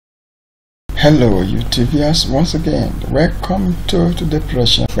Hello YouTubers, once again welcome to the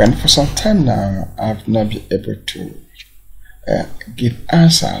preparation. And for some time now I've not been able to give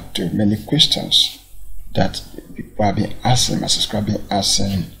answer to many questions that people have been asking, my subscribers have been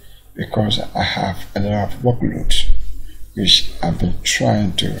asking, because I have a lot of workload which I've been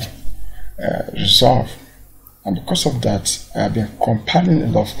trying to resolve, and because of that I have been compiling a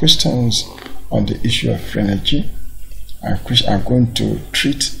lot of questions on the issue of free energy, and which I'm going to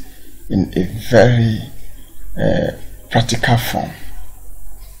treat in a very practical form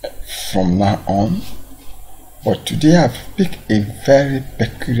from now on. But today I've picked a very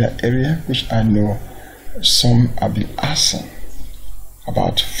peculiar area which I know some have been asking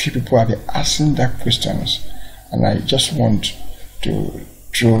about. Few people have been asking that questions, and I just want to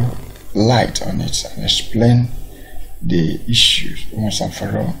throw light on it and explain the issues once and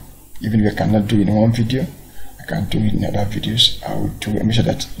for all. Even if I cannot do it in one video, I can do it in other videos. I will do it, make sure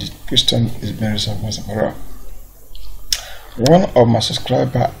that the question is being resolved once and for all. One of my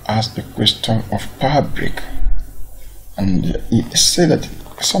subscribers asked the question of power break, and he said that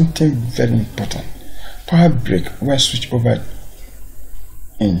something very important. Power break when switch over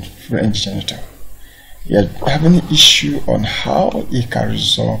in free energy generator. He had having an issue on how he can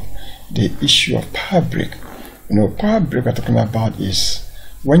resolve the issue of power break. You know, power break we're talking about is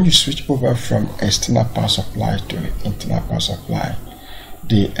when you switch over from external power supply to internal power supply,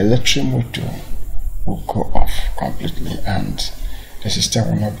 the electric motor will go off completely and the system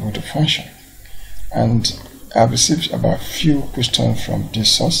will not be able to function. And I've received about few questions from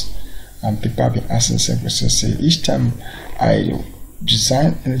this source, and people have been asking the same questions. Say each time I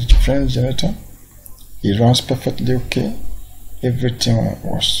design energy generator, it runs perfectly okay, everything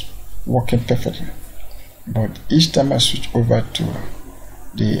was working perfectly, but each time I switch over to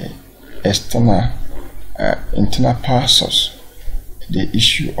the external internal power source, the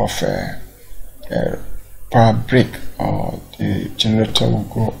issue of power break, or the generator will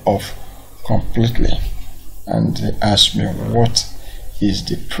go off completely. And they ask me, what is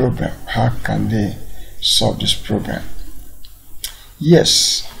the problem? How can they solve this problem?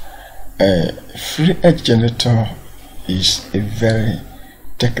 Yes, a free edge generator is a very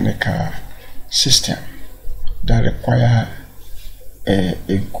technical system that requires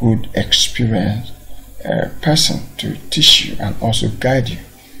a good experienced person to teach you and also guide you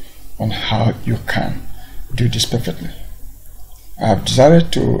on how you can do this perfectly. I have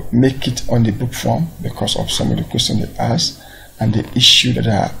decided to make it on the book form because of some of the questions they asked and the issue that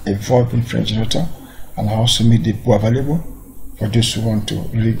are involved in free generator, and I also made the book available for those who want to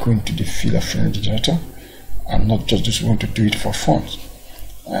really go into the field of free energy generator, and not just those who want to do it for fun.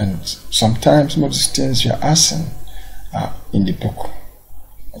 And sometimes some of these things you are asking are in the book.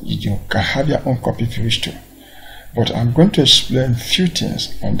 You can have your own copy if you wish to, but I'm going to explain few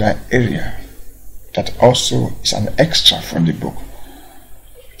things on that area that also is an extra from the book.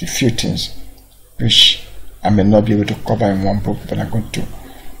 The few things which I may not be able to cover in one book, but I'm going to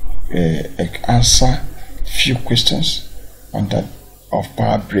answer few questions on that of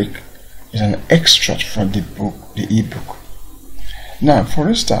power break. Is an extract from the book, the ebook. Now, for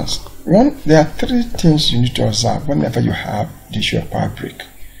instance, there are three things you need to observe whenever you have the issue of power break.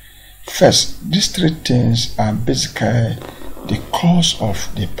 First, these three things are basically the cause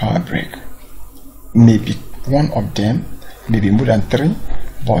of the power break. Maybe one of them, maybe more than three,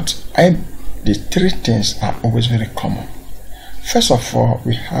 but the three things are always very common. First of all,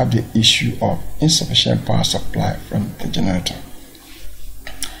 we have the issue of insufficient power supply from the generator.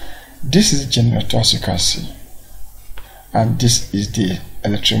 This is the generator, as you can see, and this is the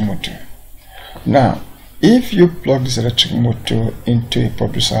electric motor. Now, if you plug this electric motor into a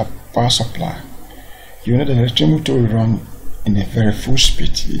producer power supply, you know the electric motor will run in a very full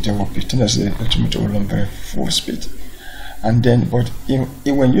speed. It will pretend as the electric motor will run very full speed, and then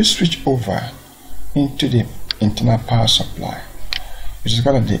when you switch over into the internal power supply, which is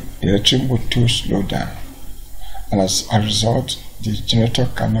called the electric motor slow down, and as a result the generator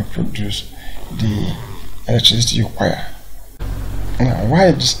cannot produce the electricity required. Now, why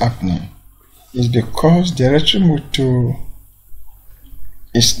is this happening? Is because the electric motor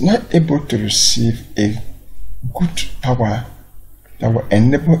is not able to receive a good power that will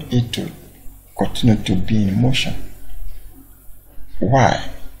enable it to continue to be in motion. Why?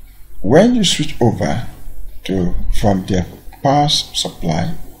 When you switch over from the power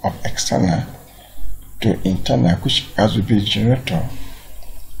supply of external to internal, which has to be the generator,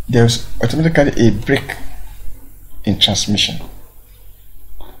 there's automatically a break in transmission,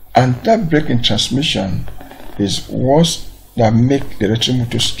 and that break in transmission is what that make the electric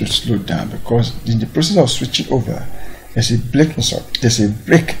motor to slow down, because in the process of switching over, there's a break in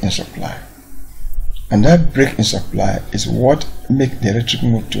supply. And that break in supply is what makes the electric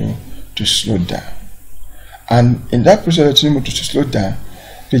motor to slow down. And in that process of the electric motor to slow down,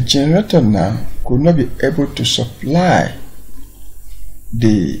 the generator now could not be able to supply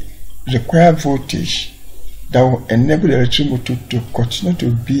the required voltage that will enable the electric motor to continue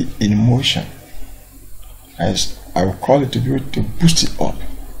to be in motion. As I will call it, to be able to boost it up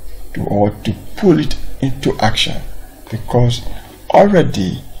or to pull it into action, because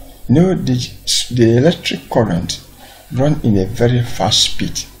already the electric current run in a very fast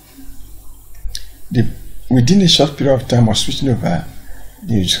speed. Within a short period of time of switching over,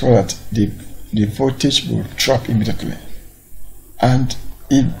 you discover that the voltage will drop immediately, and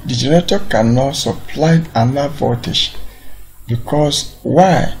the generator cannot supply another voltage, because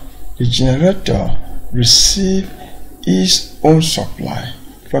why? The generator receives its own supply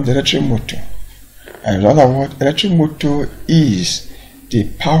from the electric motor. And in other words, electric motor is the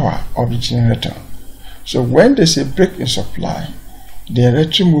power of the generator. So when there's a break in supply, the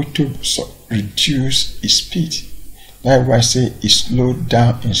electric motor reduces its speed. That's why I say it slowed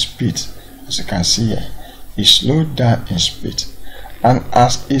down in speed. As you can see here, it slowed down in speed. And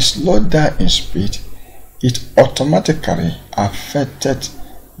as it slowed down in speed, it automatically affected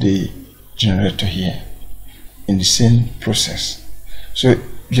the generator here in the same process. So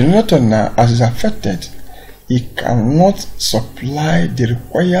generator now, as it's affected, it cannot supply the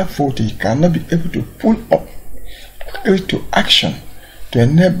required voltage. It cannot be able to pull up quickly to action to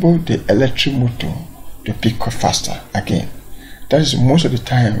enable the electric motor to pick up faster again. That is most of the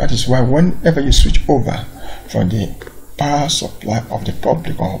time. That is why whenever you switch over from the power supply of the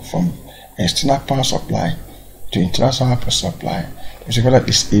public or from external power supply to internal power supply, you see that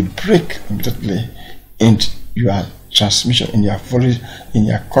it's a break immediately in your transmission, in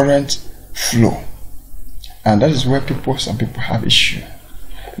your current flow. And that is where some people have issue.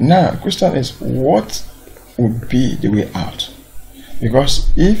 Now the question is, what would be the way out?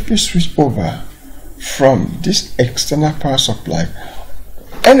 Because if you switch over from this external power supply,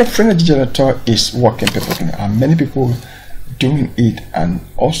 any energy generator is working perfectly, and many people doing it and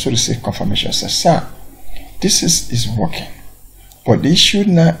also receive confirmation. Say, sir, this is working. But the issue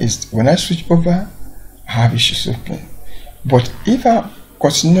now is when I switch over, I have issues open. But if I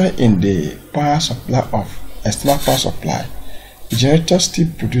continue in the power supply of external power supply, the generator still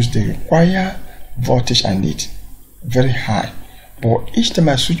produces the required voltage I need, very high. But each time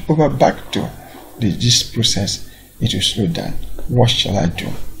I switch over back to this process, it will slow down. What shall I do?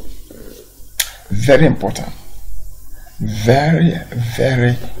 Very important. Very,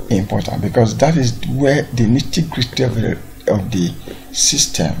 very important, because that is where the nitty-gritty of the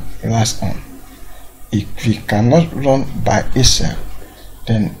system relies on. If we cannot run by itself,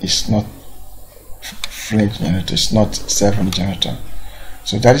 then it's not flame generator, it's not self-running generator.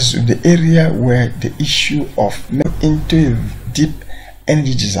 So that is the area where the issue of into a deep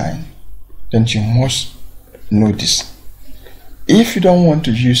energy design, then you must know this. If you don't want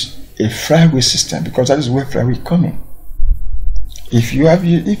to use a flywheel system, because that is where flywheel coming. If you want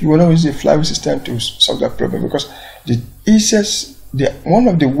to use a flywheel system to solve that problem, because one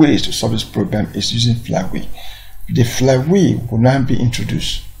of the ways to solve this problem is using flywheel. The flywheel will now be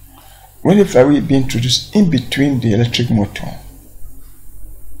introduced. When the flywheel will be introduced in between the electric motor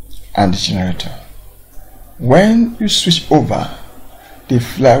and the generator, when you switch over, the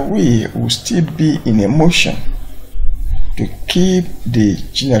flywheel will still be in a motion to keep the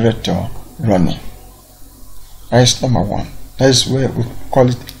generator running. That is number one. That is where we call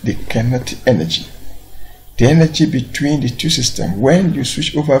it the kinetic energy. The energy between the two systems. When you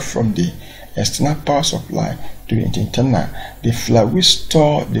switch over from the external power supply to the internal, the flywheel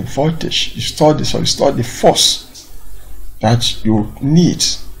store the voltage, you store the force that you need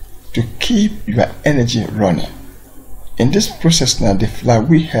to keep your energy running. In this process now, the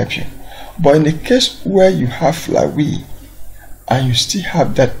flywheel helps you. But in the case where you have flywheel and you still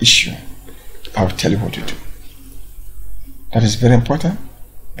have that issue, I'll tell you what to do. That is very important,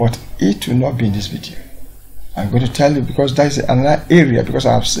 but it will not be in this video. I'm going to tell you, because that is another area, because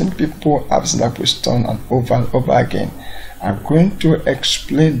I've seen people ask that question and over again. I'm going to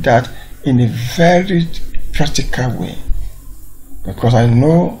explain that in a very practical way, because I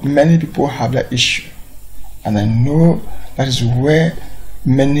know many people have that issue, and I know that is where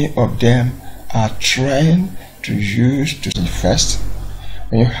many of them are trying to use to first.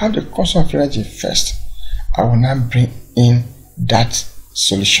 When you have the concept of energy first, I will now bring in that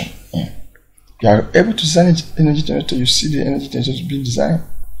solution in. You are able to design energy generator. You see the energy generator being designed.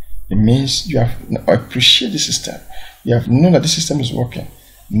 It means you have appreciated the system. You have known that the system is working.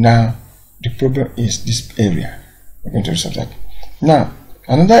 Now the problem is this area. We're going to resolve that. Now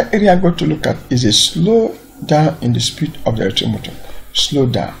Another area I'm going to look at is a slow down in the speed of the electric motor. Slow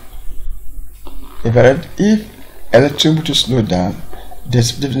down. If electric motor slow down,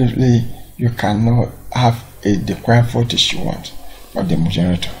 there's definitely you cannot have the required voltage you want for the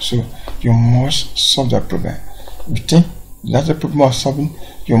generator. So you must solve that problem. You think that's the problem of solving?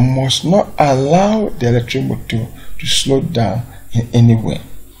 You must not allow the electric motor to slow down in any way,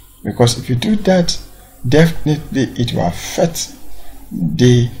 because if you do that, definitely it will affect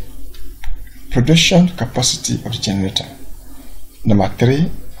the production capacity of the generator. Number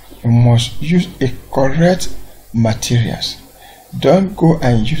 3, you must use a correct materials. Don't go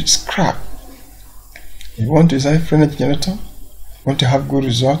and use scrap. If you want to design friendly generator, want to have good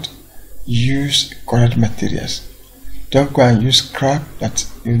result, use correct materials. Don't go and use scrap that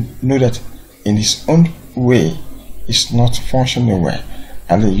you know that in its own way is not functioning well,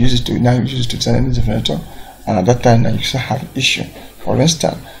 and then use it to design a generator, and at that time you still have an issue. For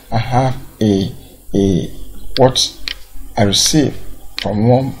instance, I have what I received from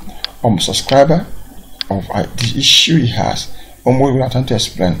one subscriber of the issue he has, and what we are trying to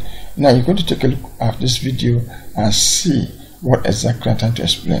explain. Now you're going to take a look at this video and see what exactly I'm trying to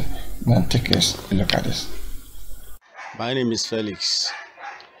explain. Now take a look at this. My name is Felix.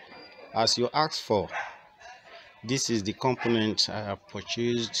 As you asked for, this is the component I have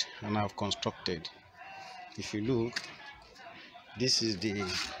purchased and I have constructed. If you look, this is the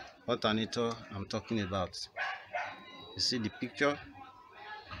alternator I'm talking about. You see the picture?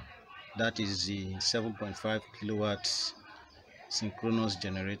 That is the 7.5 kilowatts synchronous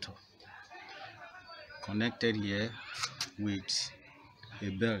generator connected here with a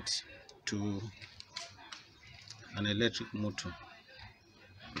belt to an electric motor.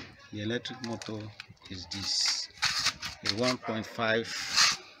 The electric motor is this, a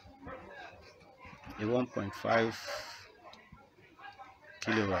 1.5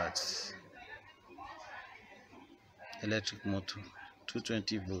 kilowatts electric motor,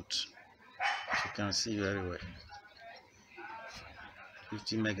 220 volts. You can see very well,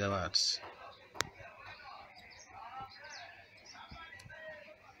 50 megawatts.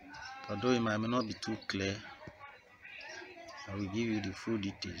 Although it might not be too clear, I will give you the full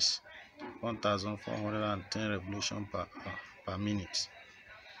details. 1410 revolution per minute.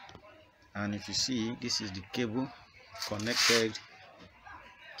 And if you see, this is the cable connected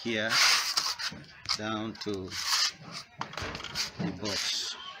here down to the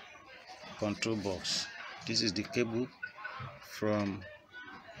box, control box. This is the cable from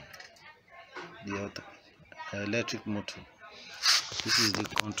the electric motor. This is the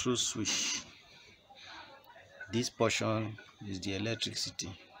control switch. This portion is the electricity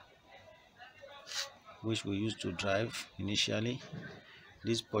which we use to drive initially.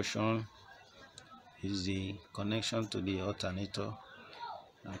 This portion is the connection to the alternator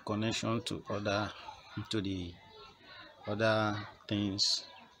and connection to the other things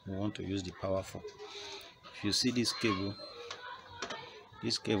we want to use the power for. If you see this cable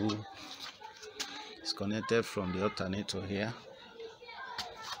is connected from the alternator here.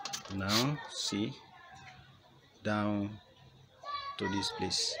 Now see, down to this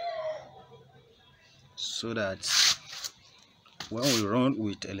place, so that when we run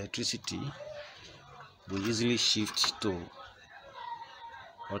with electricity, we easily shift to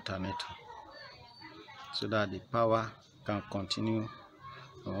alternator, so that the power can continue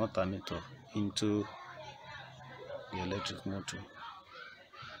from alternator into the electric motor.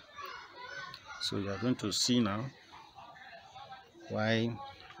 So you are going to see now why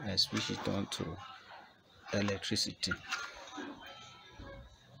I switch it on to electricity.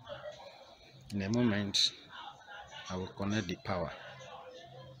 In a moment, I will connect the power.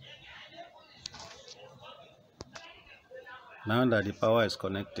 Now that the power is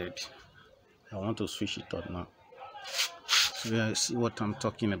connected, I want to switch it on now. So you see what I'm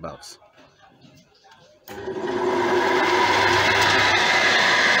talking about.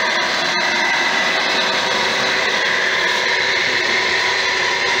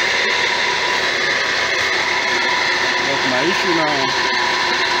 My issue now is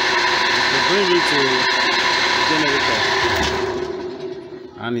to bring it to the generator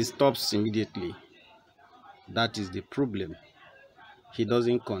and it stops immediately. That is the problem. It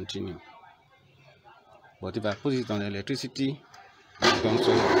doesn't continue. But if I put it on electricity, it becomes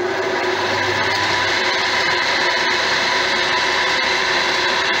on.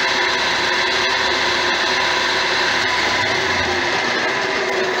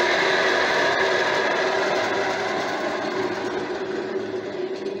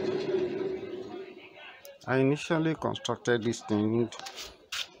 I initially constructed this thing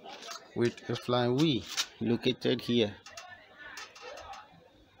with a flying wheel located here.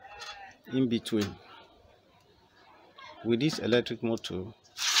 in between with this electric motor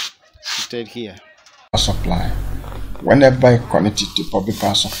seated here. Supply. Whenever I connect it to public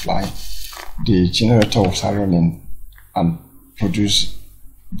power supply, the generator will start running and produce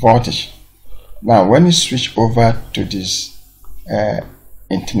voltage. Now, when you switch over to this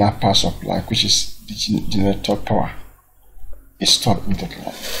internal power supply, which is the generator power, it stopped immediately.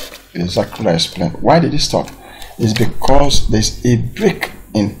 Exactly what I explained. Why did it stop? It's because there's a break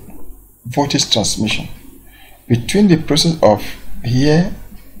in voltage transmission between the process of here,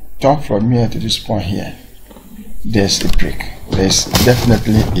 down from here to this point here. There's a break. There's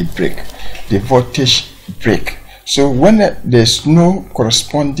definitely a break. The voltage break. So when there's no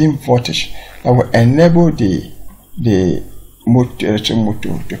corresponding voltage that will enable the electric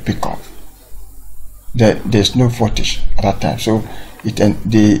motor to pick up, there's no voltage at that time. So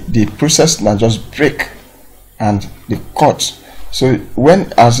the process now just break and the cut. So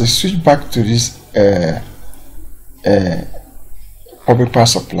when as I switch back to this public power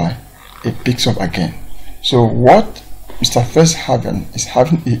supply, it picks up again. So what Mr. First is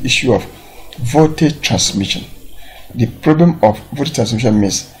having the issue of voltage transmission. The problem of voltage transmission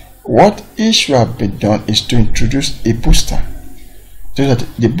means what it should have been done is to introduce a booster so that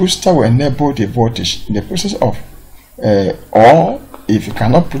the booster will enable the voltage in the process of or if you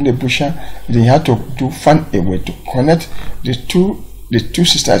cannot put the booster, then you have to find a way to connect the two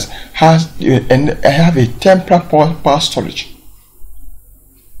systems. Have a temporal power storage.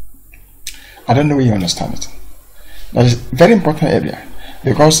 I don't know if you understand it. That is a very important area,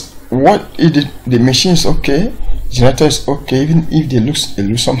 because what if the machine is okay, generator is okay, even if they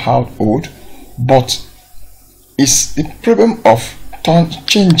look somehow old, but it's the problem of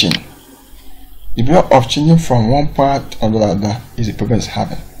changing. The problem of changing from one part to another is the problem it's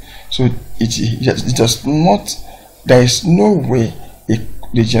having. So it does not. There is no way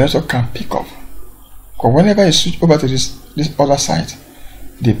the generator can pick up. Because whenever you switch over to this other side,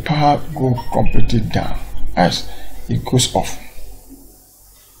 the power goes completely down as it goes off.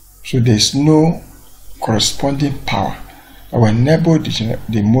 So there is no corresponding power that will enable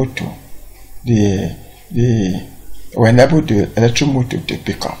the motor, will enable the electric motor to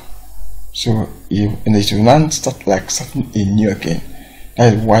pick up. So it will now start like starting anew again.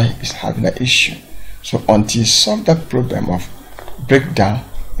 That is why it's having an issue. So until you solve that problem of breakdown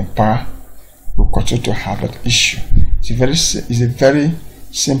in power, we'll continue to have that issue. It's a very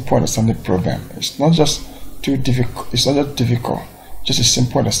simple understanding problem. It's not just too difficult. It's not just difficult. Just a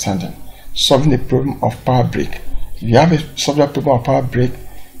simple understanding. Solving the problem of power break. If you have solved that problem of power break,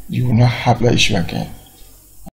 you will not have that issue again.